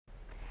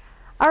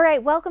All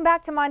right, welcome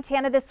back to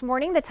Montana this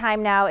morning. The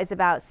time now is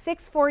about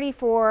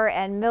 6:44,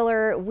 and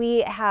Miller, we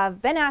have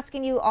been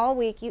asking you all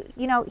week. You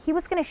know, he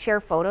was going to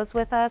share photos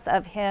with us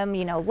of him,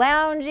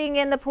 lounging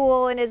in the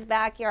pool in his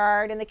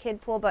backyard in the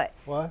kid pool, but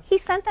what? He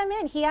sent them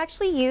in. He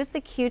actually used the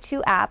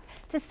Q2 app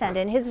to send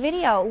in his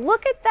video.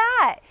 Look at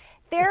that.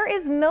 There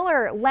is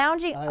Miller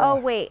lounging. Oh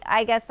wait,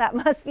 I guess that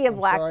must be a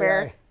black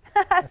bear.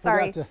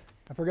 Sorry.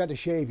 I forgot to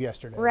shave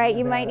yesterday. Right,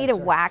 you might need a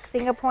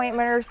waxing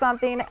appointment or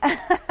something.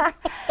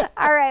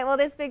 All right, well,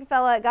 this big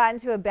fella got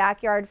into a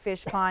backyard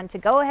fish pond to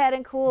go ahead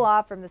and cool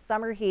off from the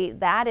summer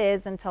heat. That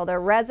is until the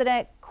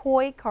resident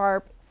koi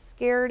carp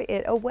scared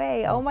it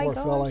away. Oh my poor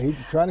gosh. fella, he's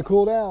trying to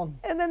cool down.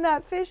 And then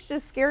that fish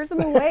just scares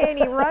him away and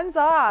he runs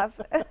off.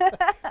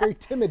 Very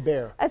timid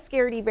bear. A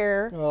scaredy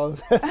bear. Oh,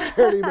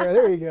 scaredy bear.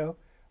 There you go.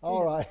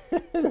 All right.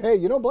 Hey,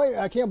 you don't blame.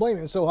 I can't blame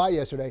him. It's so hot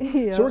yesterday.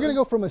 Yeah. So we're going to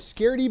go from a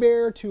scaredy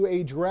bear to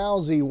a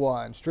drowsy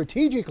one.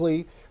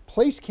 Strategically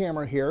placed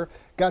camera here.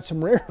 Got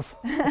some rare.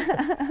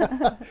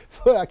 I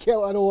don't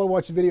want to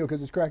watch the video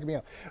because it's cracking me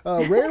up.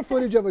 Rare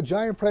footage of a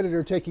giant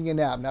predator taking a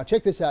nap. Now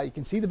check this out. You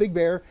can see the big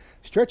bear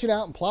stretching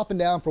out and plopping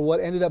down for what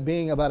ended up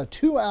being about a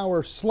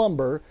 2-hour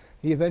slumber.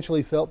 He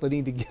eventually felt the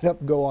need to get up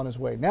and go on his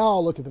way. Now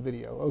I'll look at the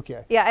video.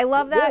 Okay. Yeah, I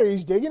love that. There,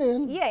 he's digging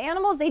in. Yeah,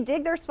 animals, they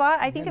dig their spot.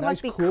 I think it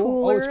must be cool.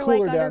 cooler, Oh, it's cooler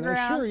like down there.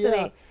 underground. Sure,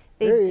 yeah. So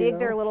they dig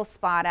their little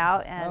spot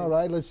out. And all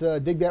right, let's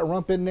dig that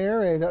rump in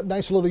there and a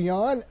nice little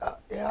yawn.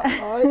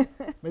 Yeah, all right.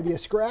 Maybe a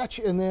scratch,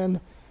 and then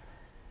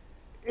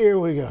here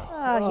we go.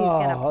 Oh, he's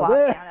going to plop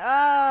down.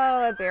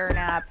 Oh, a bear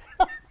nap.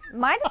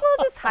 Might as well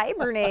just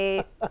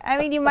hibernate. I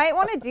mean, you might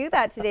want to do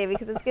that today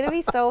because it's going to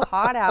be so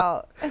hot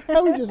out.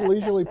 How he just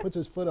leisurely puts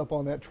his foot up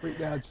on that tree.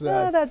 That's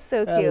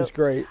so cute. That is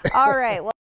great. All right. Well,